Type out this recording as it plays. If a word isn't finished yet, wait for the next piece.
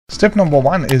Step number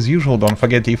 1, as usual, don't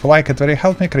forget, if you like it, very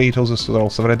help me create all these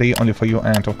tutorials every day only for you,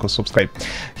 and of course subscribe.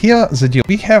 Here the deal.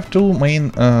 We have two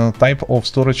main type of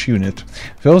storage unit.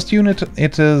 First unit,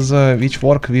 it is which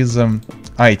work with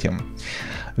item.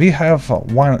 We have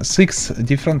 6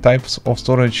 different types of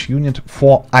storage unit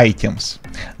for items.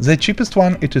 The cheapest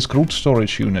one, it is crude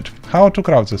storage unit. How to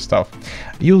craft this stuff?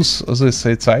 Use this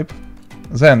type,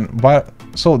 then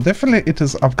so definitely it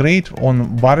is upgrade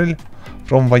on barrel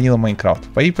from vanilla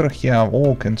Minecraft. Paper here,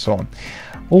 oak and so on.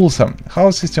 Also, how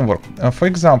the system works? For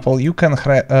example, you can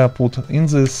put in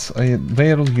this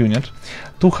barrel unit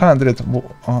 200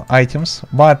 items,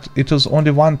 but it is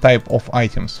only one type of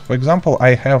items. For example,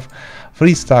 I have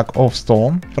 3 stack of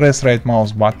stone, press right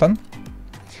mouse button,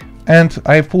 and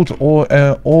I put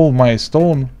all my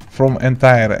stone from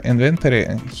entire inventory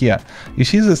here. You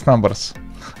see these numbers?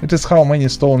 It is how many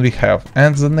stone we have,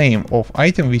 and the name of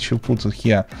item which you put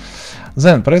here.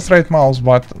 Then press right mouse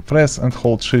button, press and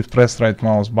hold shift, press right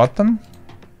mouse button.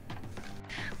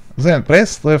 Then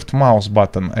press left mouse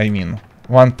button, I mean,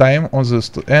 one time on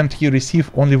this, and you receive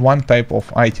only one type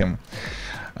of item.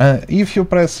 If you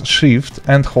press shift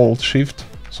and hold shift,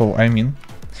 so I mean,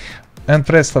 and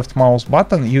press left mouse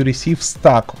button, you receive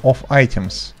stack of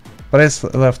items. Press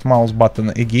left mouse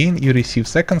button again, you receive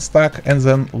second stack, and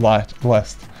then last.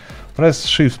 Press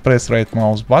shift, press right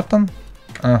mouse button.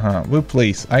 We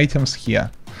place items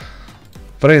here.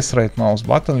 Press right mouse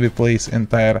button, we place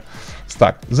entire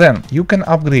stack. Then you can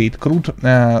upgrade crude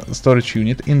storage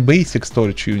unit in basic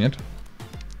storage unit.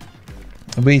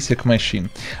 Basic machine.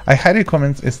 I highly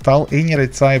recommend install any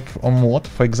recipe or mod,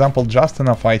 for example, just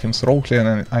enough items, role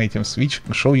clear items, which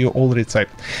show you all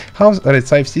recipe. How the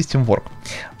recipe system work?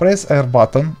 Press R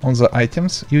button on the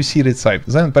items, you see recipe.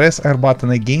 Then press R button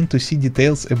again to see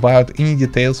details about any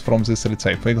details from this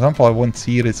recipe. For example, I want to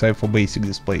see recipe for basic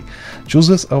display. Choose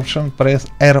this option, press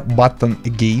R button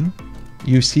again.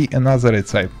 You see another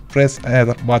recipe. Press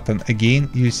R button again,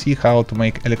 you see how to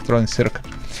make electronic circuit.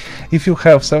 If you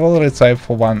have several recipes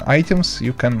for one items,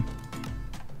 you can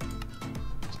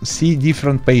see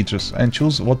different pages and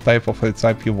choose what type of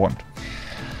recipe you want.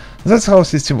 That's how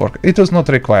system works. It is not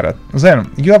required. Then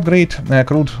you upgrade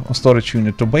crude storage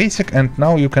unit to basic, and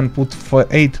now you can put for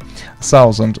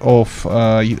 8,000 of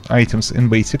items in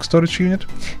basic storage unit.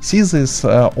 See these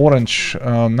orange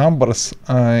numbers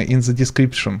in the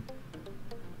description.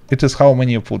 It is how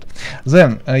many you put.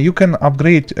 Then you can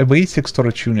upgrade a basic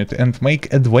storage unit and make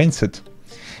advanced,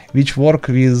 which work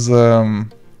with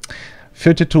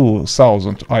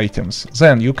 32,000 items.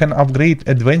 Then you can upgrade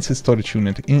advanced storage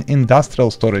unit in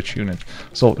industrial storage unit.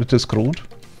 So it is crude,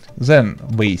 then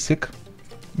basic,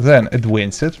 then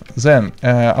advanced, then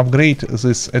upgrade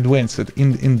this advanced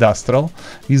in industrial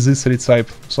with this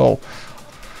recipe. So.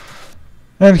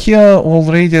 And here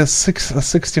already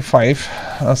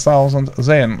 65,000.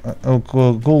 Then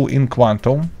go in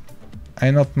quantum. I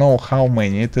don't know how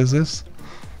many it is.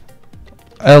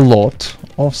 A lot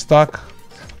of stack.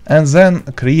 And then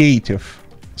creative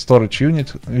storage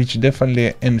unit, which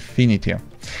definitely infinity.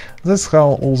 That's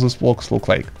how all these blocks look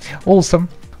like. Also,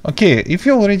 okay, if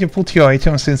you already put your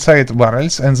items inside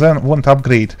barrels and then want to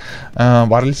upgrade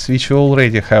barrels which you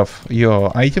already have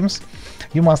your items,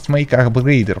 you must make a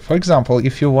upgrader. For example,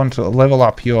 if you want to level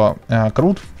up your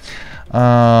crude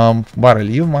barrel,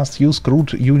 you must use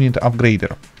crude unit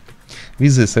upgrader.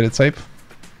 With this recipe,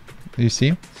 you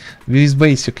see, with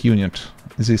basic unit,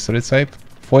 this recipe,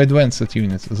 for advanced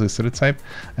unit, this recipe,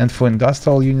 and for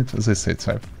industrial unit, this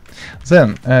recipe.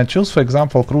 Then choose, for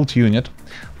example, crude unit,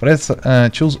 press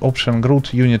choose option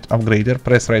crude unit upgrader,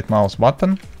 press right mouse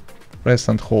button, press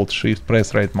and hold shift,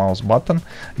 press right mouse button,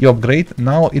 you upgrade.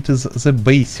 Now it is the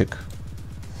basic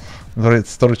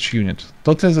storage unit.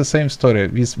 Totally the same story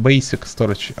with basic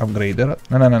storage upgrader.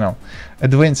 No.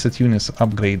 Advanced units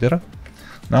upgrader.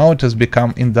 Now it has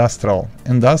become industrial.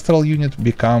 Industrial unit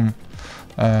become,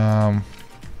 I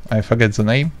forget the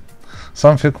name,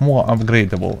 something more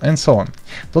upgradable, and so on.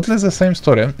 Totally the same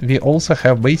story. We also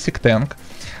have basic tank.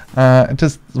 It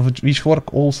is which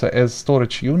work also as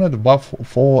storage unit, but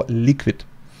for liquid.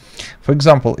 For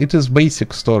example, it is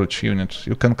basic storage unit.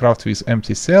 You can craft with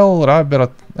empty cell, rubber,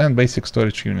 and basic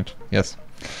storage unit. Yes.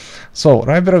 So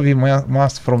rubber we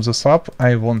must from the sub.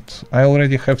 I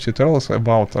already have tutorials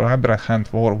about rubber and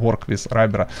work with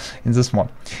rubber in this mod.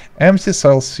 Empty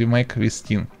cells you make with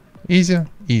tin. Easy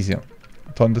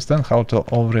to understand how to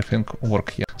everything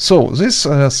work here. So this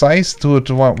size to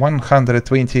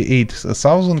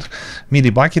 128,000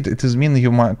 milli bucket, it is mean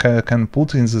you can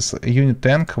put in this unit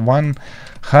tank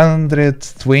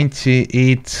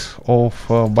 128 of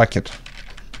bucket.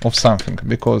 of something,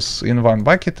 because in one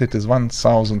bucket it is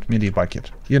 1000 milli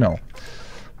bucket, you know.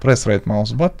 Press right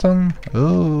mouse button.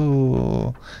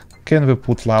 Ooh. Can we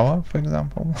put lava, for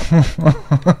example?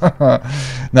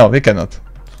 No, we cannot.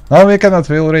 No, we cannot.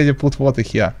 We already put water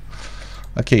here.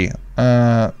 Okay,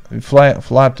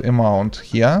 flat amount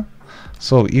here.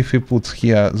 So if we put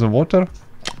here the water,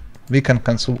 we can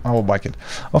consume our bucket.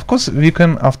 Of course, we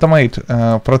can automate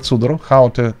procedure how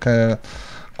to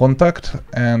contact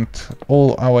and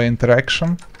all our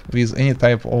interaction with any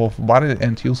type of barrel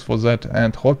and use for that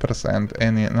and hoppers and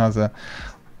any another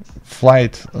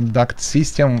flight duct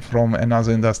system from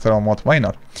another industrial mod. Why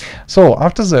not? So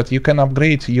after that, you can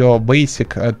upgrade your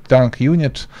basic tank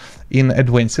unit in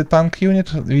advanced tank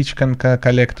unit, which can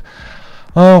collect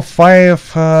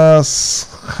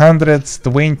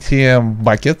 520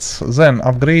 buckets. Then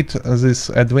upgrade this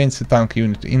advanced tank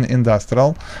unit in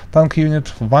industrial tank unit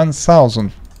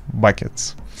 1000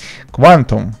 buckets.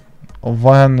 Quantum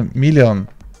 1 million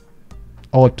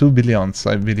or 2 billions,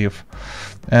 I believe,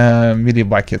 milli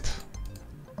bucket.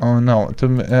 Oh no,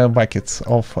 2 buckets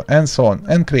of, and so on.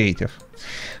 And creative.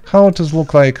 How it does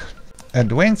look like?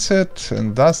 Advanced,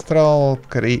 industrial,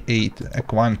 create a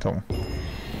quantum.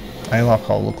 I love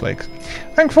how it look like.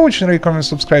 Thank you for watching, rate, comment,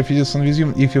 subscribe, videos and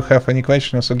resume. If you have any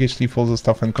questions or suggestions, leave all the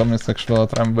stuff in comment section. I'll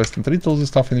try my best and read all the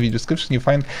stuff in the video description. You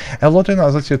find a lot of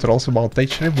other tutorials about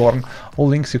Tech Reborn. All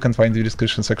links you can find in the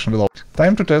description section below.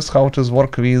 Time to test how it does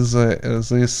work with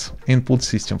this input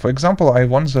system. For example, I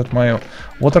want that my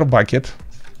water bucket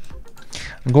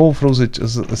go through the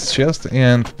chest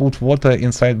and put water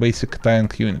inside basic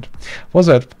tank unit. For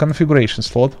that, configuration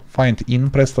slot, find in,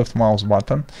 press left mouse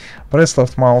button, press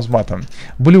left mouse button.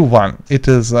 Blue one, it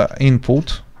is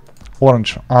input,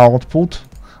 orange output,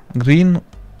 green,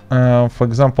 for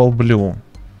example, blue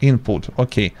input.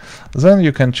 Okay, then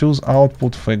you can choose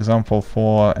output, for example,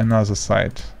 for another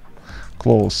side.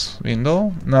 Close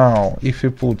window. Now, if you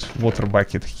put water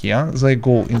bucket here, they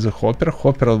go in the hopper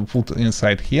will put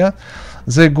inside here,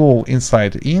 they go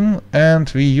inside in,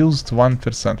 and we used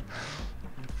 1%.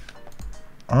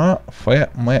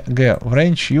 FMG,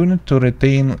 range unit to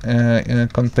retain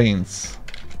contains.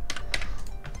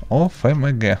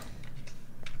 FMG.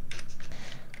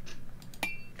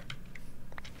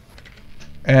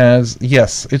 As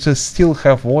yes, it is still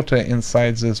have water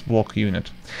inside this block unit.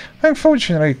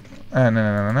 Unfortunately,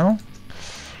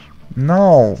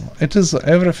 no, it is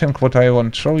everything what I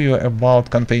want to show you about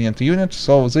contained unit.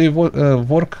 So they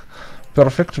work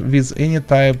perfect with any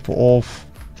type of.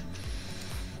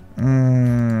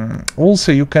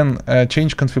 Also, you can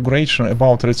change configuration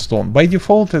about redstone. By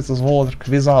default, it is work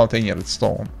without any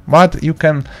redstone, but you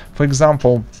can, for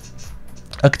example,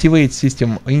 activate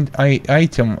system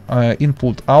item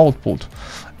input output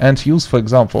and use, for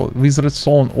example, with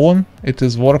redstone on, it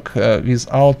is work with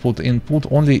output input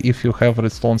only if you have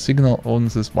redstone signal on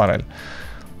this barrel.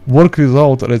 Work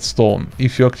without redstone.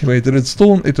 If you activate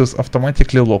redstone, it is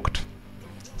automatically locked.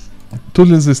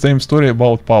 Totally the same story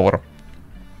about power.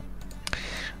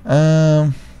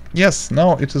 Yes,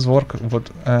 now it is work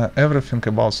with everything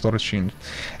about storage unit.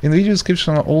 In the video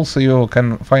description also you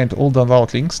can find all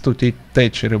download links to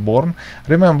Tech Reborn.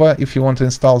 Remember, if you want to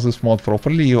install this mod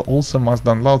properly, you also must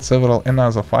download several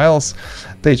another files,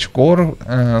 Tech Core,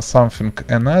 something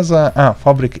another,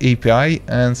 Fabric API,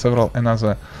 and several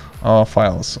another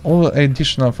files. All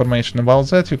additional information about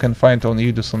that you can find on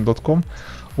udisen.com,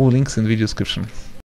 all links in the video description.